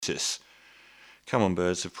Jesus. Come on,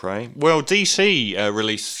 Birds of Prey. Well, DC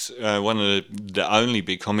released one of the only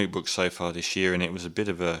big comic books so far this year, and it was a bit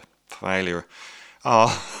of a failure.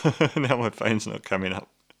 Oh, now my phone's not coming up.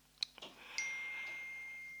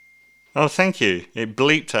 Oh, thank you. It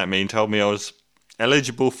bleeped at me and told me I was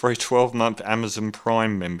eligible for a 12-month Amazon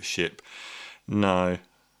Prime membership. No.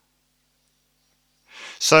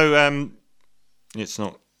 So, it's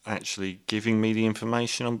not actually giving me the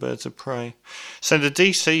information on Birds of Prey. So the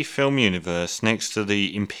DC film universe, next to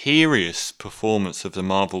the imperious performance of the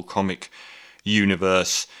Marvel comic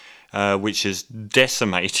universe, which has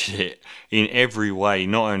decimated it in every way,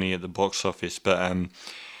 not only at the box office, but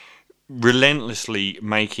relentlessly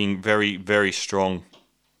making very, very strong.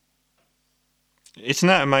 Isn't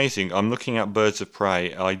that amazing? I'm looking at Birds of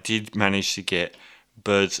Prey. I did manage to get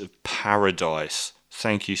Birds of Paradise.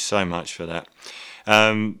 Thank you so much for that.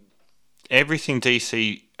 Everything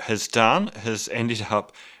DC has done has ended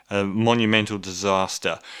up a monumental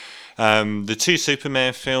disaster. The two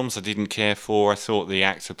Superman films I didn't care for. I thought the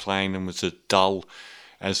actor playing them was as dull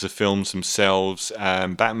as the films themselves.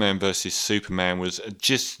 Batman vs Superman was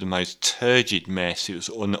just the most turgid mess. It was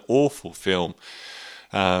an awful film.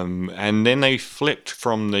 And then they flipped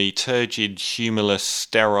from the turgid, humorless,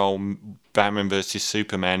 sterile Batman vs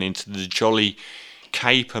Superman into the jolly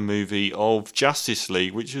caper movie of Justice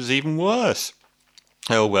League, which was even worse.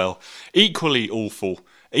 Oh well, equally awful.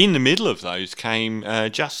 In the middle of those came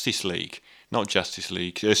Justice League, not Justice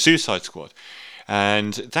League, Suicide Squad,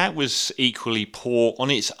 and that was equally poor on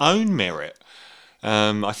its own merit.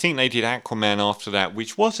 I think they did Aquaman after that,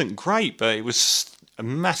 which wasn't great, but it was a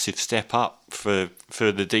massive step up for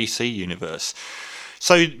the DC universe.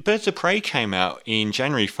 So Birds of Prey came out in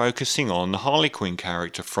January, focusing on the Harley Quinn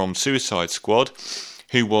character from Suicide Squad,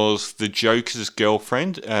 who was the Joker's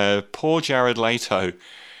girlfriend. Poor Jared Leto.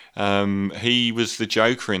 He was the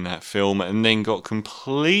Joker in that film and then got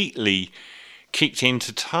completely kicked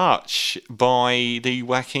into touch by the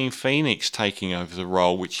Joaquin Phoenix taking over the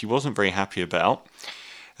role, which he wasn't very happy about.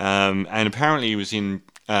 And apparently he was in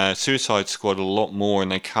Suicide Squad a lot more,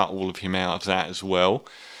 and they cut all of him out of that as well.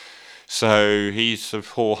 So he's a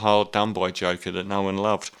poor, hard done by Joker that no one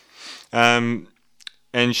loved. And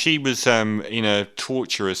she was in a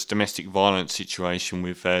torturous domestic violence situation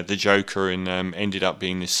with the Joker, and ended up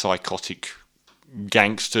being this psychotic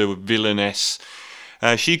gangster villainess.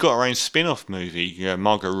 She got her own spin-off movie.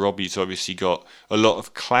 Margot Robbie's obviously got a lot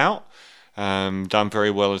of clout, done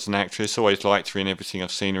very well as an actress. Always liked her in everything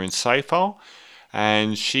I've seen her in so far.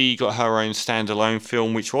 And she got her own standalone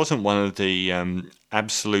film, which wasn't one of the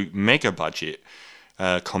absolute mega budget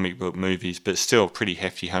comic book movies, but still a pretty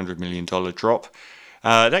hefty $100 million drop.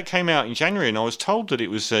 That came out in January, and I was told that it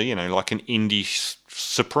was like an indie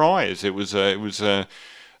surprise. It was a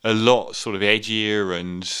lot sort of edgier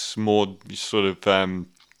and more sort of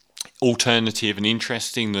alternative and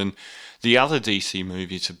interesting than the other DC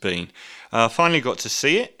movies have been. Finally got to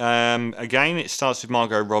see it. Again, it starts with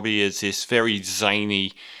Margot Robbie as this very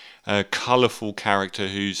zany, colourful character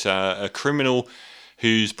who's a criminal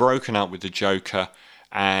who's broken up with the Joker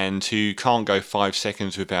and who can't go 5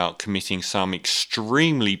 seconds without committing some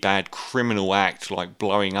extremely bad criminal act, like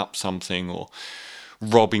blowing up something or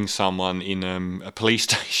robbing someone in a police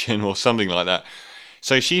station or something like that.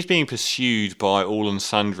 So she's being pursued by all and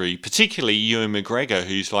sundry, particularly Ewan McGregor,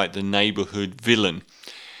 who's like the neighbourhood villain.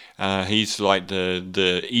 He's like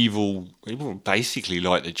the evil, basically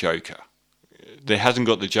like the Joker. They hasn't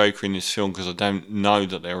got the Joker in this film because I don't know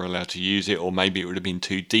that they were allowed to use it, or maybe it would have been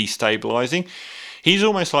too destabilising. He's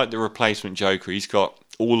almost like the replacement Joker. He's got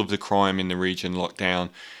all of the crime in the region locked down,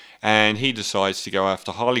 and he decides to go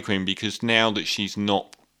after Harley Quinn because now that she's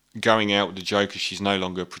not going out with the Joker, she's no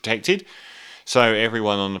longer protected. So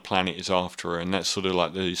everyone on the planet is after her, and that's sort of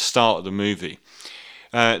like the start of the movie.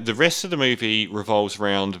 The rest of the movie revolves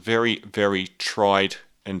around very, very tried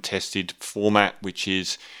and tested format, which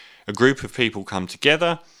is a group of people come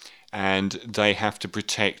together and they have to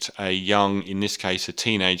protect a young, in this case a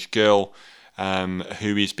teenage girl,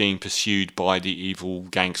 who is being pursued by the evil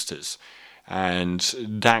gangsters. And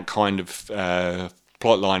that kind of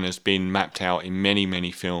plotline has been mapped out in many,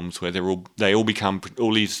 many films where they all become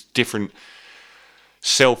all these different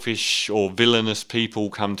selfish or villainous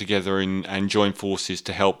people come together and join forces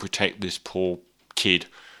to help protect this poor kid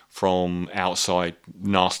from outside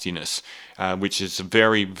nastiness, which is a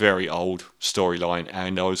very, very old storyline,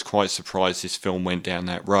 and I was quite surprised this film went down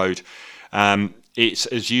that road. It's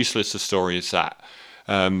as useless a story as that.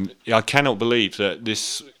 I cannot believe that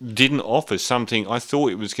this didn't offer something. I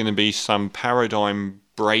thought it was going to be some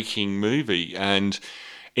paradigm-breaking movie, and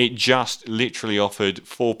it just literally offered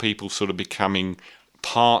four people sort of becoming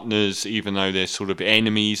partners, even though they're sort of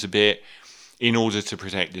enemies a bit, in order to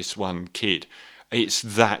protect this one kid. It's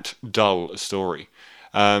that dull a story.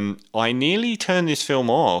 I nearly turned this film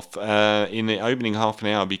off in the opening half an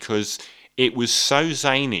hour because it was so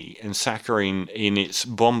zany and saccharine in its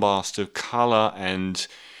bombast of colour and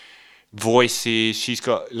voices. She's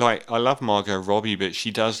got, like, I love Margot Robbie, but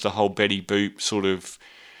she does the whole Betty Boop sort of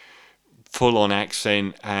full-on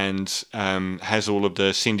accent and has all of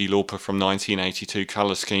the Cyndi Lauper from 1982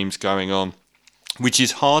 colour schemes going on, which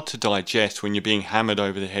is hard to digest when you're being hammered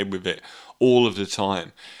over the head with it all of the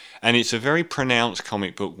time. And it's a very pronounced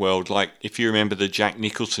comic book world. Like, if you remember the Jack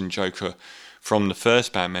Nicholson Joker from the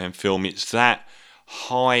first Batman film, it's that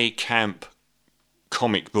high camp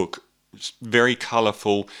comic book. It's very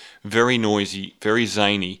colourful, very noisy, very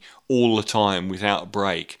zany all the time without a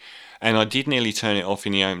break. And I did nearly turn it off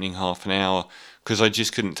in the opening half an hour because I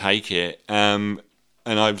just couldn't take it. And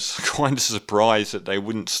I was kind of surprised that they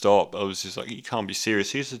wouldn't stop. I was just like, you can't be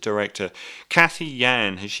serious. Who's the director? Kathy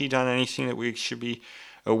Yan. Has she done anything that we should be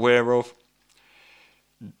aware of?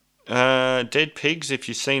 Dead Pigs, if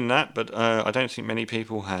you've seen that, but I don't think many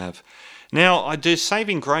people have. Now, the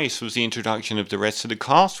saving grace was the introduction of the rest of the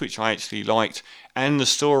cast, which I actually liked, and the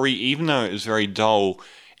story, even though it was very dull,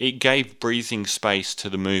 it gave breathing space to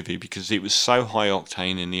the movie because it was so high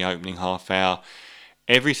octane in the opening half hour.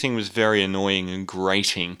 Everything was very annoying and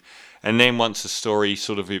grating, and then once the story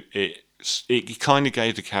sort of it kind of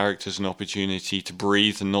gave the characters an opportunity to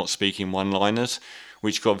breathe and not speak in one-liners,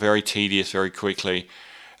 which got very tedious very quickly.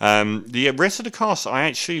 The rest of the cast I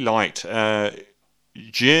actually liked.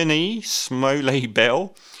 Journey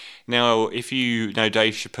Smollett-Bell. Now, if you know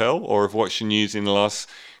Dave Chappelle or have watched the news in the last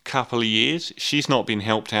couple of years, she's not been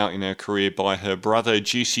helped out in her career by her brother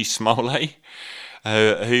Juicy Smollett,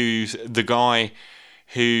 who's the guy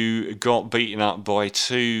who got beaten up by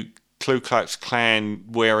two Ku Klux Klan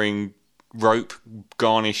wearing rope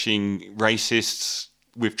garnishing racists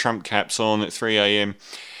with Trump caps on at 3 a.m.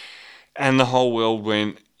 And the whole world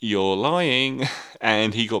went, "You're lying,"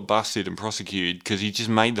 and he got busted and prosecuted because he just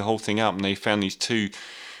made the whole thing up, and they found these two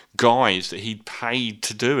guys that he'd paid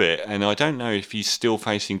to do it, and I don't know if he's still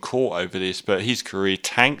facing court over this, but his career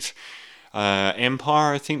tanked.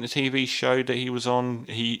 Empire, I think the TV show that he was on,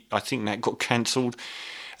 I think that got cancelled.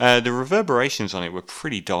 The reverberations on it were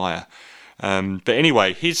pretty dire. But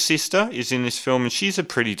anyway, his sister is in this film, and she's a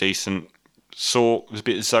pretty decent sort. There's a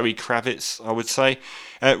bit of Zoe Kravitz, I would say.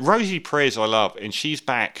 Rosie Perez I love, and she's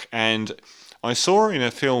back, and I saw her in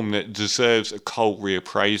a film that deserves a cult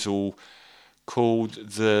reappraisal called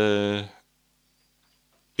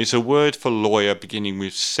it's a word for lawyer beginning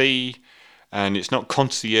with C, and it's not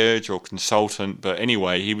concierge or consultant, but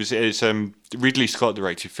anyway, it's Ridley Scott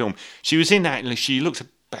directed film. She was in that, and she looked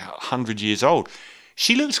about 100 years old.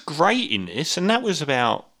 She looks great in this, and that was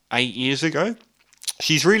about 8 years ago.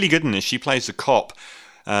 She's really good in this. She plays a cop,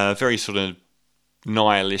 very sort of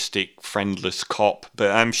nihilistic, friendless cop,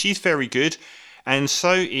 but she's very good. And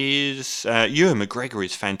so is Ewan McGregor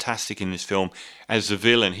is fantastic in this film as the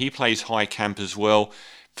villain. He plays high camp as well,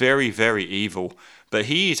 very, very evil, but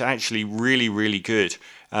he is actually really, really good.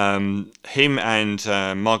 Him and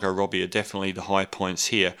Margot Robbie are definitely the high points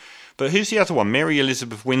here. But who's the other one? Mary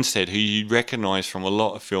Elizabeth Winstead, who you recognise from a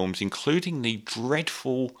lot of films, including the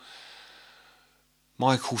dreadful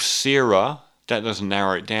Michael Cera. That doesn't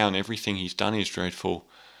narrow it down. Everything he's done is dreadful.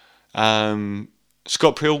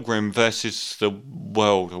 Scott Pilgrim versus the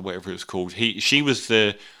World, or whatever it was called. She was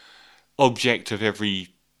the object of every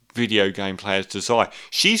video game player's desire.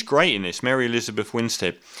 She's great in this, Mary Elizabeth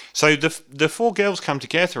Winstead. So the four girls come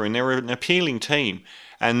together, and they're an appealing team.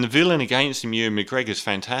 And the villain against him, Ewan McGregor, is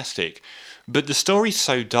fantastic. But the story's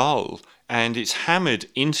so dull, and it's hammered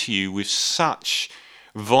into you with such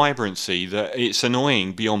vibrancy that it's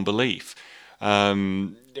annoying beyond belief.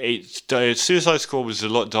 Suicide Squad was a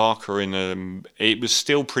lot darker, and it was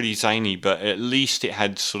still pretty zany, but at least it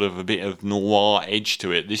had sort of a bit of noir edge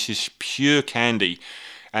to it. This is pure candy,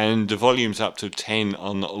 and the volume's up to 10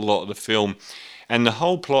 on a lot of the film. And the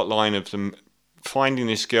whole plot line of them finding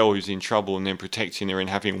this girl who's in trouble and then protecting her and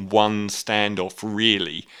having one standoff,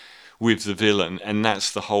 really, with the villain, and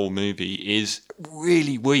that's the whole movie, is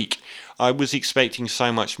really weak. I was expecting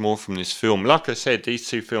so much more from this film. Like I said, these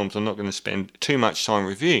two films I'm not going to spend too much time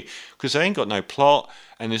reviewing because they ain't got no plot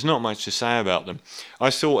and there's not much to say about them. I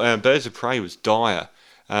thought Birds of Prey was dire.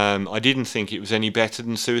 I didn't think it was any better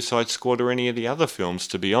than Suicide Squad or any of the other films,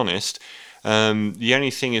 to be honest. The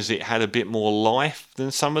only thing is it had a bit more life than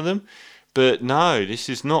some of them. But no, this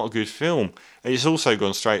is not a good film. It's also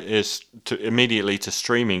gone straight immediately to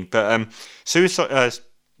streaming. But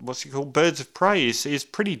what's it called? Birds of Prey is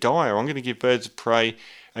pretty dire. I'm going to give Birds of Prey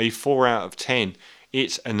a 4 out of 10.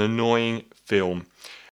 It's an annoying film.